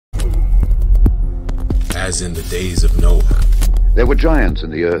as in the days of Noah. There were giants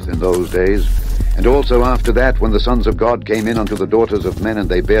in the earth in those days, and also after that, when the sons of God came in unto the daughters of men, and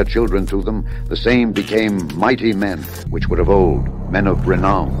they bare children to them, the same became mighty men, which were of old, men of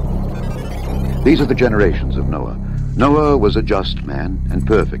renown. These are the generations of Noah. Noah was a just man, and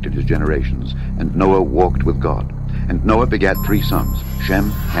perfect in his generations, and Noah walked with God. And Noah begat 3 sons,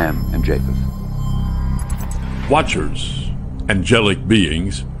 Shem, Ham, and Japheth. Watchers, angelic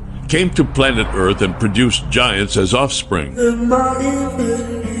beings, came to planet Earth and produced giants as offspring.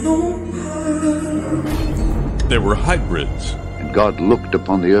 There were hybrids. And God looked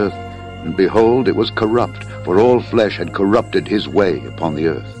upon the earth, and behold, it was corrupt, for all flesh had corrupted his way upon the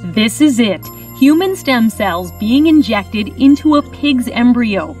earth. This is it. Human stem cells being injected into a pig's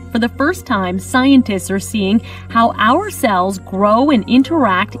embryo. For the first time, scientists are seeing how our cells grow and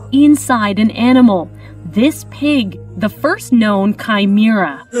interact inside an animal. This pig, the first known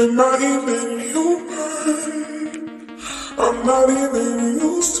chimera. I'm not even human. I'm not even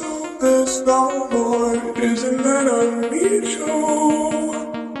used to this no more. Isn't that I need you?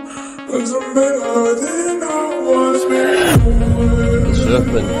 'Cause I'm better than I was before. The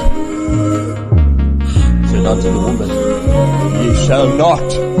serpent said unto the woman, Ye shall not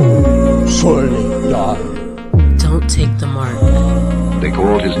surely die. Don't take the mark. They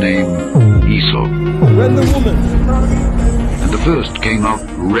called his name Esau. When the woman And the first came out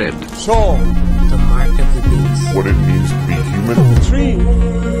red, saw The mark of the beast. what it means to be human. the tree,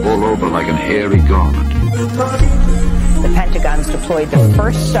 all over like an hairy garment. The Pentagon's deployed the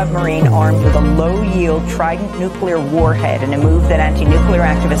first submarine armed with a low-yield Trident nuclear warhead in a move that anti-nuclear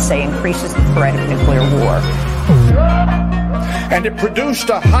activists say increases the threat of nuclear war. And it produced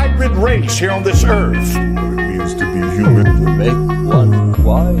a hybrid race here on this earth. What it means to be human. to make one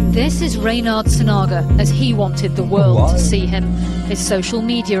wise. This is Reynard Sinaga as he wanted the world to see him. His social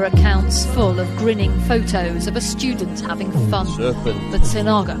media accounts full of grinning photos of a student having fun. Serpent. But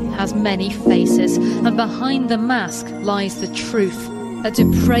Sinaga has many faces, and behind the mask lies the truth. A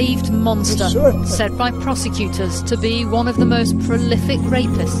depraved monster said by prosecutors to be one of the most prolific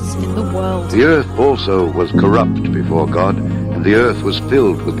rapists in the world. The earth also was corrupt before God, and the earth was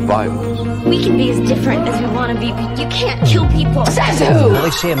filled with violence. We can be as different as we want to be, but you can't kill people. Says who? Well,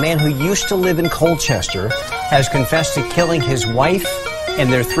 they say a man who used to live in Colchester has confessed to killing his wife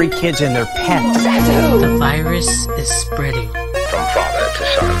and their 3 kids and their pet. Says who? The virus is spreading from father to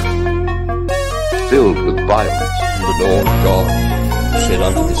son, filled with violence. The Lord God said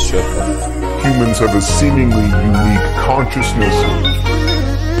unto the serpent, Humans have a seemingly unique consciousness.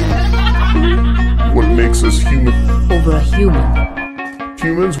 What makes us human? over a human.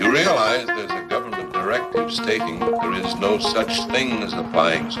 Humans? You realize there's a government directive stating that there is no such thing as a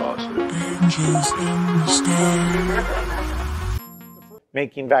flying saucer.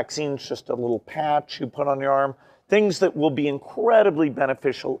 Making vaccines just a little patch you put on your arm. Things that will be incredibly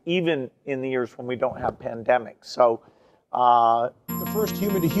beneficial even in the years when we don't have pandemics. So, the first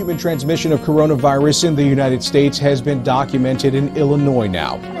human-to-human transmission of coronavirus in the United States has been documented in Illinois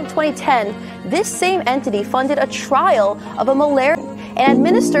now. In 2010, this same entity funded a trial of a malaria and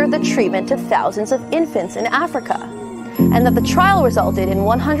administered the treatment to thousands of infants in Africa. And that the trial resulted in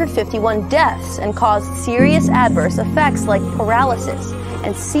 151 deaths and caused serious adverse effects like paralysis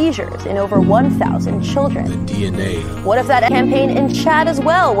and seizures in over 1,000 children. The DNA. What if that campaign in Chad as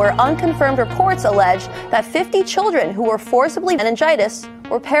well, where unconfirmed reports allege that 50 children who were forcibly meningitis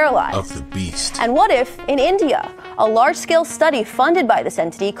were paralyzed? Of the beast. And what if, in India, a large-scale study funded by this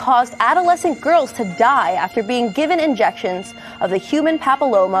entity caused adolescent girls to die after being given injections of the human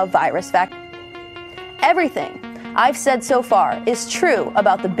papilloma virus vaccine? Everything I've said so far is true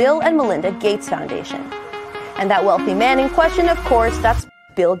about the Bill and Melinda Gates Foundation. And that wealthy man in question, of course, that's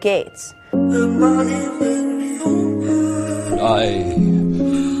Bill Gates. I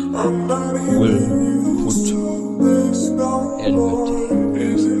will put enmity.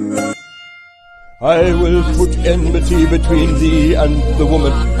 I will put enmity between thee and the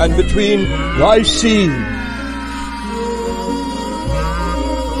woman, and between thy seed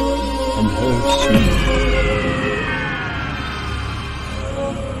and her seed.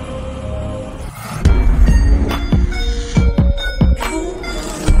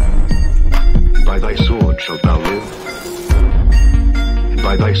 By thy sword shalt thou live, and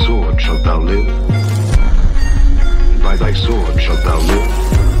by thy sword shalt thou live, and by thy sword shalt thou live.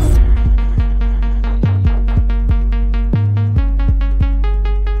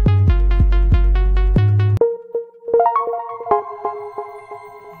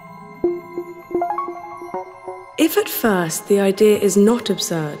 If at first the idea is not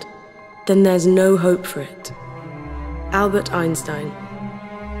absurd, then there's no hope for it. Albert Einstein.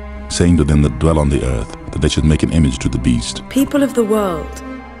 Saying to them that dwell on the earth, that they should make an image to the beast. People of the world,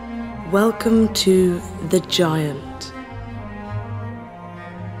 welcome to the Giant.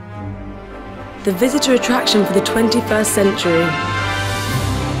 The visitor attraction for the 21st century.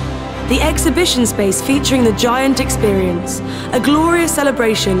 The exhibition space featuring the Giant Experience, a glorious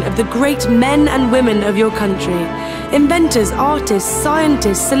celebration of the great men and women of your country, inventors, artists,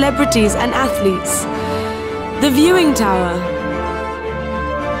 scientists, celebrities, and athletes. The viewing tower.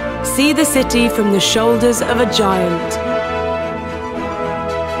 See the city from the shoulders of a giant.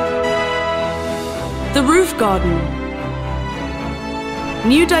 The roof garden.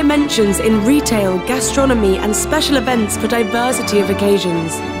 New dimensions in retail, gastronomy, and special events for diversity of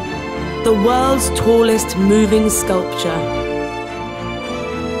occasions. The world's tallest moving sculpture.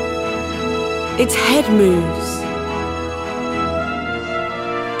 Its head moves.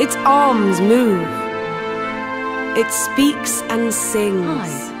 Its arms move. It speaks and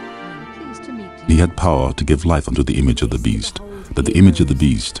sings. He had power to give life unto the image of the beast, that the image of the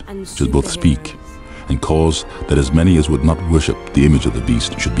beast should both speak and cause that as many as would not worship the image of the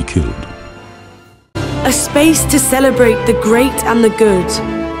beast should be killed. A space to celebrate the great and the good.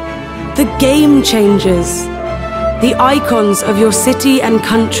 The game changers, the icons of your city and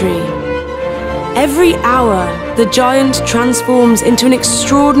country. Every hour, the Giant transforms into an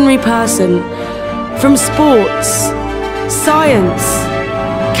extraordinary person, from sports, science,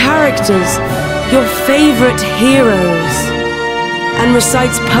 characters, your favorite heroes, and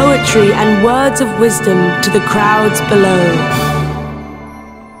recites poetry and words of wisdom to the crowds below.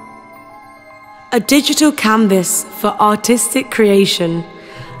 A digital canvas for artistic creation.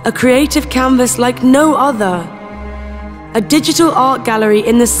 A creative canvas like no other. A digital art gallery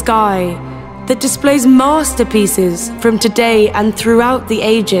in the sky that displays masterpieces from today and throughout the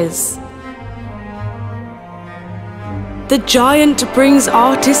ages. The Giant brings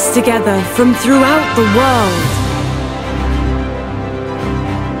artists together from throughout the world.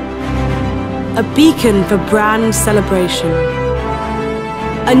 A beacon for brand celebration.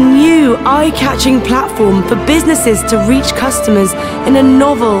 A new, eye-catching platform for businesses to reach customers in a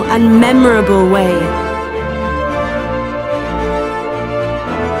novel and memorable way.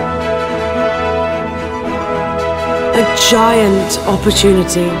 A giant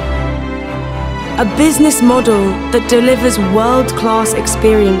opportunity. A business model that delivers world-class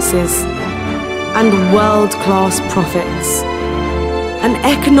experiences and world-class profits. An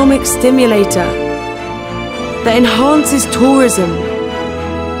economic stimulator that enhances tourism,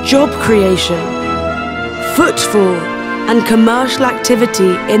 job creation, footfall, and commercial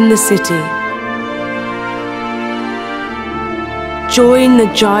activity in the city. Join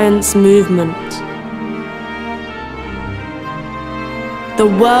the Giants movement. The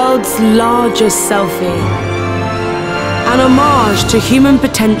world's largest selfie. An homage to human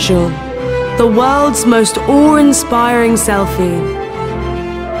potential. The world's most awe-inspiring selfie.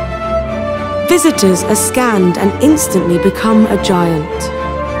 Visitors are scanned and instantly become a giant.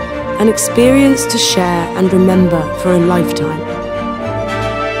 An experience to share and remember for a lifetime.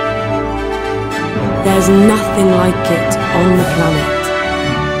 There's nothing like it on the planet.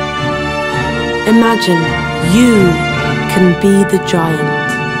 Imagine you can be the giant.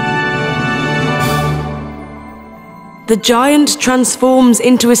 The Giant transforms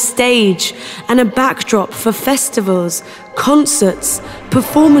into a stage and a backdrop for festivals, concerts,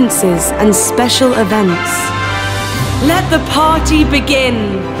 performances, and special events. Let the party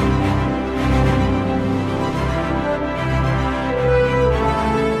begin!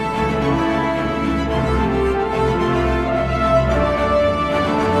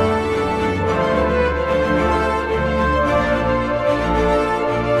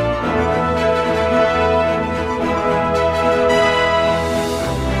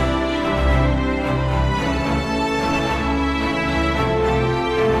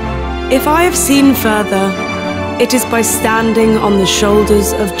 If I have seen further, it is by standing on the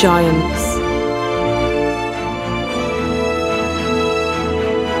shoulders of giants.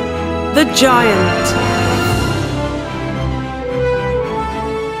 The Giant.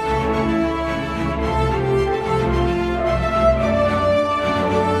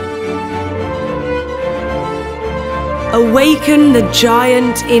 Awaken the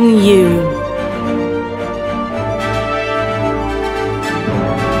giant in you.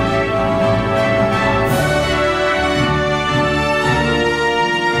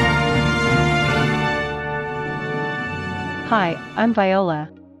 Hi, I'm Viola.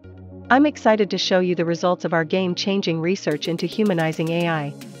 I'm excited to show you the results of our game-changing research into humanizing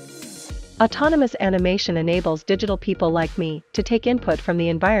AI. Autonomous animation enables digital people like me to take input from the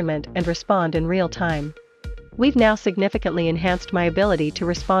environment and respond in real time. We've now significantly enhanced my ability to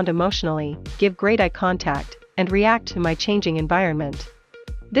respond emotionally, give great eye contact, and react to my changing environment.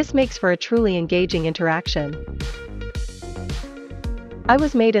 This makes for a truly engaging interaction. I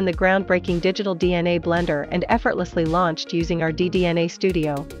was made in the groundbreaking digital DNA blender and effortlessly launched using our ddNA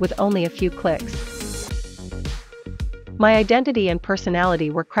Studio with only a few clicks. My identity and personality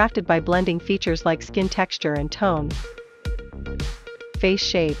were crafted by blending features like skin texture and tone, face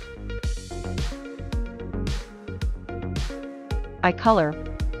shape, eye color,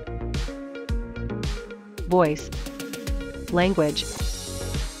 voice, language,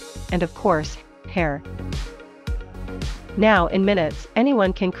 and of course, hair. Now, in minutes,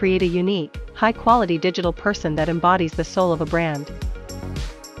 anyone can create a unique, high-quality digital person that embodies the soul of a brand.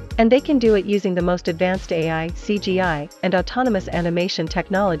 And they can do it using the most advanced AI, CGI, and autonomous animation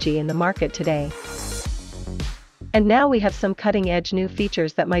technology in the market today. And now we have some cutting-edge new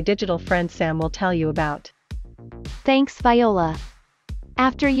features that my digital friend Sam will tell you about. Thanks, Viola.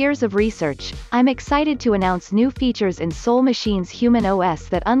 After years of research, I'm excited to announce new features in Soul Machine's Human OS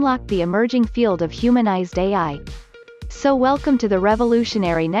that unlock the emerging field of humanized AI. So welcome to the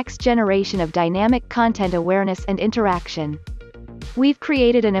revolutionary next generation of dynamic content awareness and interaction. We've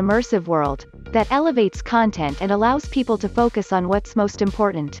created an immersive world that elevates content and allows people to focus on what's most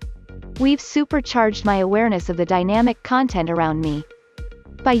important. We've supercharged my awareness of the dynamic content around me.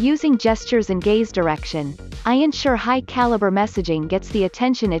 By using gestures and gaze direction, I ensure high-caliber messaging gets the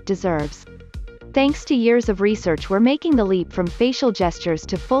attention it deserves. Thanks to years of research, we're making the leap from facial gestures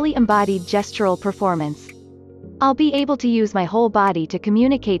to fully embodied gestural performance. I'll be able to use my whole body to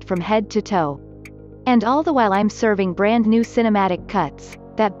communicate from head to toe. And all the while I'm serving brand new cinematic cuts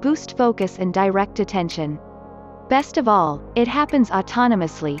that boost focus and direct attention. Best of all, it happens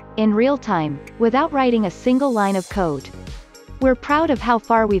autonomously, in real time, without writing a single line of code. We're proud of how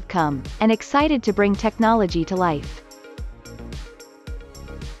far we've come, and excited to bring technology to life.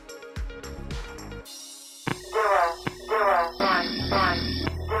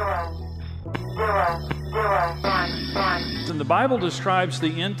 And the Bible describes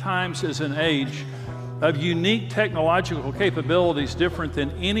the end times as an age of unique technological capabilities different than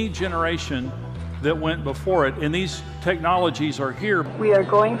any generation that went before it, and these technologies are here. We are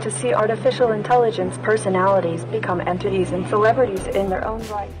going to see artificial intelligence personalities become entities and celebrities in their own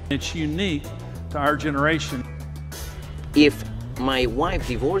right. It's unique to our generation. If my wife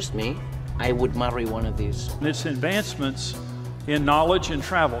divorced me, I would marry one of these. And it's advancements in knowledge and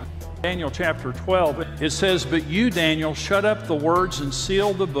travel. Daniel chapter 12, it says, "But you, Daniel, shut up the words and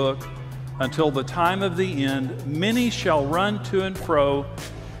seal the book until the time of the end. Many shall run to and fro,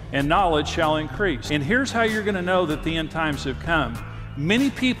 and knowledge shall increase." And here's how you're going to know that the end times have come.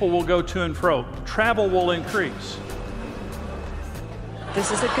 Many people will go to and fro. Travel will increase.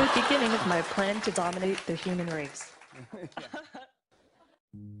 This is a good beginning of my plan to dominate the human race.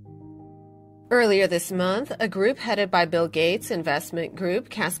 Earlier this month, a group headed by Bill Gates' investment group,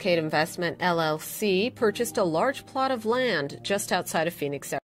 Cascade Investment LLC, purchased a large plot of land just outside of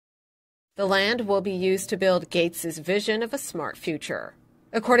Phoenix, Arizona. The land will be used to build Gates' vision of a smart future.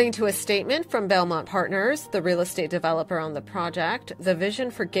 According to a statement from Belmont Partners, the real estate developer on the project, the vision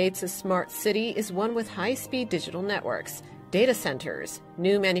for Gates' smart city is one with high-speed digital networks, data centers,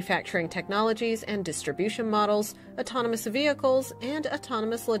 new manufacturing technologies and distribution models, autonomous vehicles, and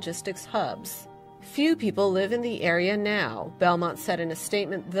autonomous logistics hubs. Few people live in the area now. Belmont said in a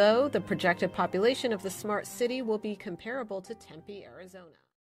statement, though, the projected population of the smart city will be comparable to Tempe, Arizona.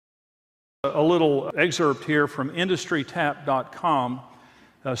 A little excerpt here from industrytap.com.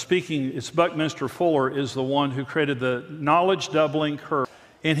 Speaking, it's Buckminster Fuller is the one who created the knowledge doubling curve.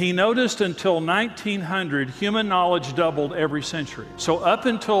 And he noticed until 1900, human knowledge doubled every century. So up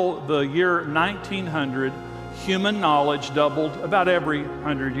until the year 1900, human knowledge doubled about every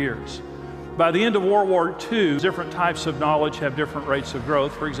 100 years. By the end of World War II, different types of knowledge have different rates of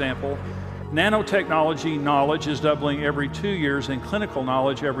growth. For example, nanotechnology knowledge is doubling every 2 years and clinical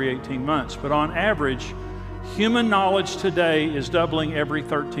knowledge every 18 months. But on average, human knowledge today is doubling every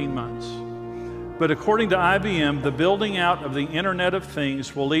 13 months. But according to IBM, the building out of the Internet of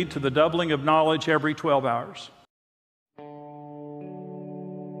Things will lead to the doubling of knowledge every 12 hours.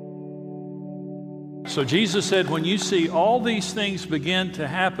 So Jesus said, when you see all these things begin to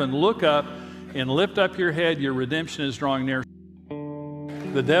happen, look up and lift up your head. Your redemption is drawing near.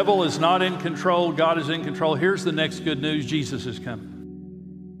 The devil is not in control. God is in control. Here's the next good news. Jesus is coming.